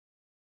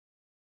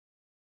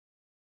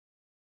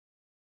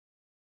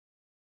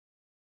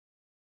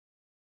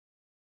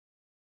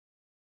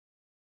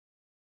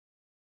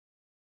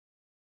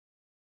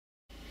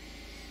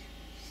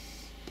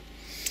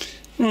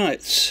Right,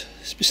 it's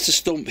Mr.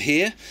 Stomp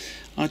here.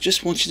 I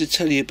just wanted to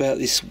tell you about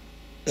this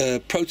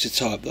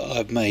prototype that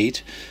I've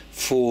made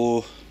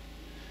for.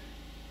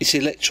 It's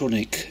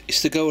electronic.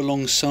 It's to go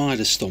alongside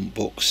a stomp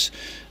box,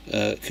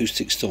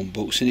 acoustic stomp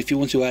box. And if you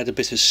want to add a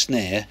bit of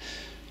snare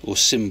or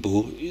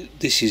cymbal,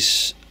 this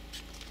is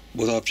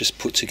what I've just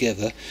put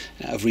together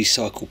out of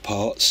recycled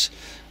parts.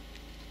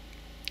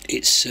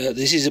 It's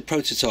this is a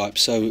prototype,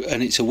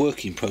 and it's a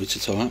working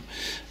prototype.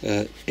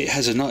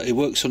 It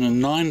works on a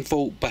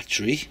 9-volt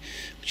battery,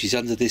 which is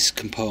under this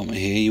compartment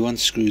here. You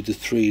unscrew the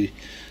 3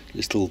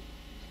 little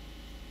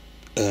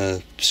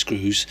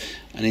screws,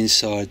 and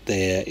inside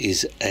there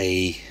is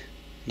a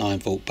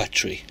 9-volt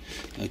battery.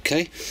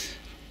 Okay,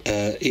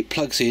 it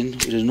plugs in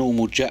with a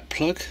normal jack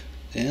plug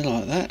there,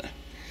 like that,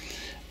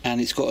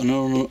 and it's got an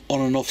on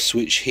and off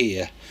switch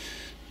here.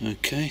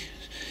 Okay,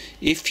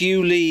 if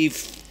you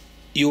leave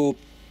your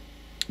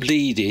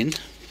lead in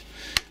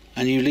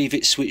and you leave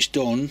it switched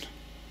on,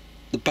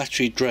 the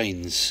battery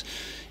drains.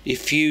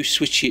 If you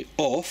switch it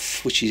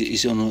off, which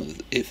is on,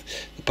 if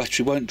the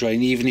battery won't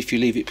drain even if you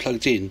leave it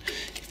plugged in.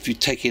 If you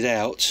take it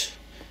out,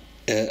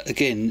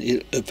 again,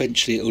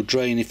 eventually it will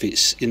drain if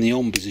it's in the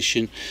on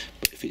position,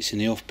 but if it's in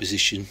the off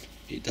position,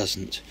 it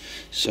doesn't.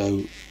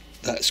 So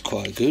that's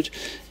quite good.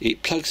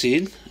 It plugs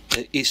in.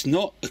 It's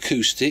not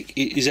acoustic,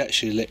 it is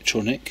actually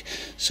electronic,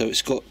 so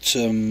it's got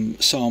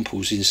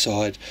samples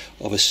inside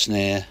of a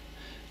snare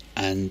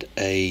and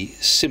a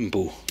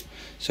cymbal.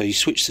 So you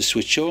switch the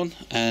switch on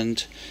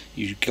and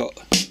you've got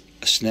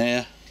a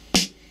snare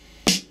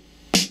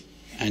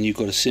and you've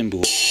got a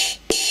cymbal.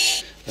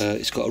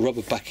 It's got a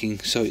rubber backing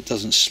so it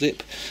doesn't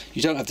slip.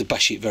 You don't have to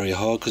bash it very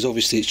hard because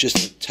obviously it's just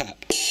a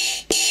tap.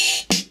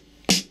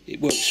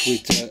 It works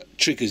with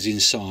triggers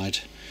inside,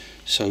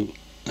 so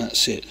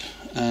that's it.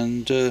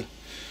 And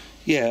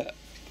yeah,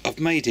 I've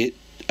made it.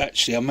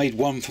 Actually, I made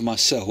one for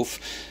myself,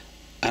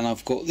 and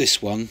I've got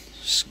this one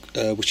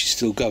which is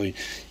still going.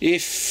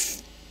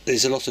 If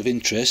there's a lot of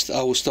interest,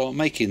 I will start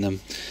making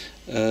them.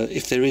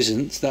 If there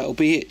isn't, that'll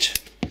be it.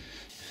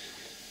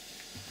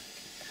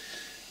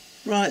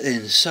 Right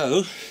then,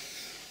 so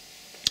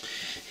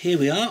here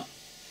we are,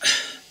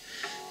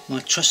 my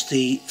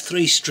trusty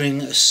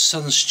 3-string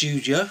Sun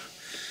Studio,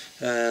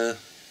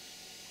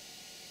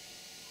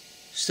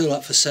 still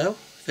up for sale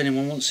if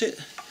anyone wants it.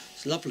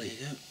 It's lovely,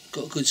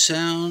 got a good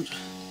sound,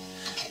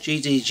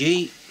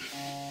 GDG,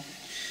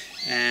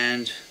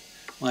 and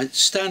my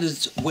standard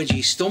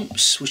Wedgie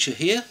stomps, which are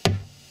here,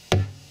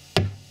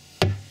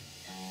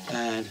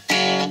 and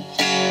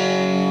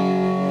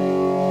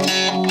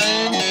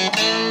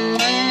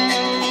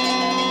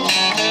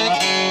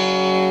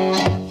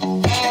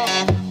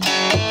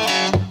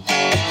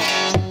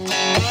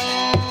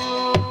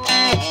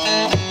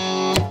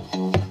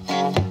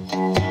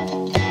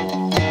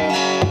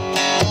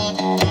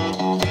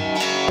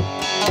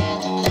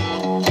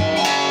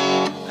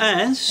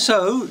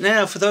so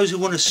now for those who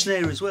want a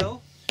snare as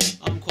well,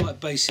 I'm quite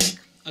basic.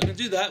 I can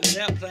do that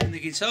without playing the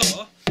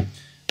guitar.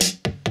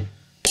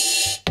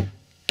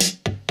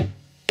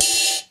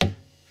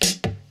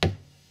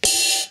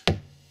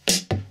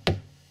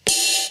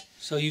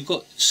 So you've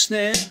got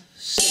snare,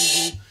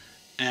 cymbal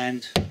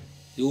and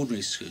the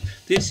ordinary screw.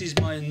 This is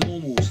my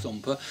normal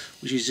stomper,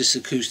 which is just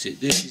acoustic.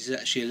 This is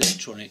actually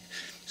electronic,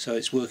 so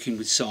it's working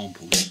with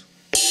samples.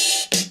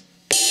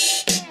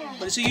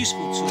 But it's a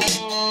useful tool.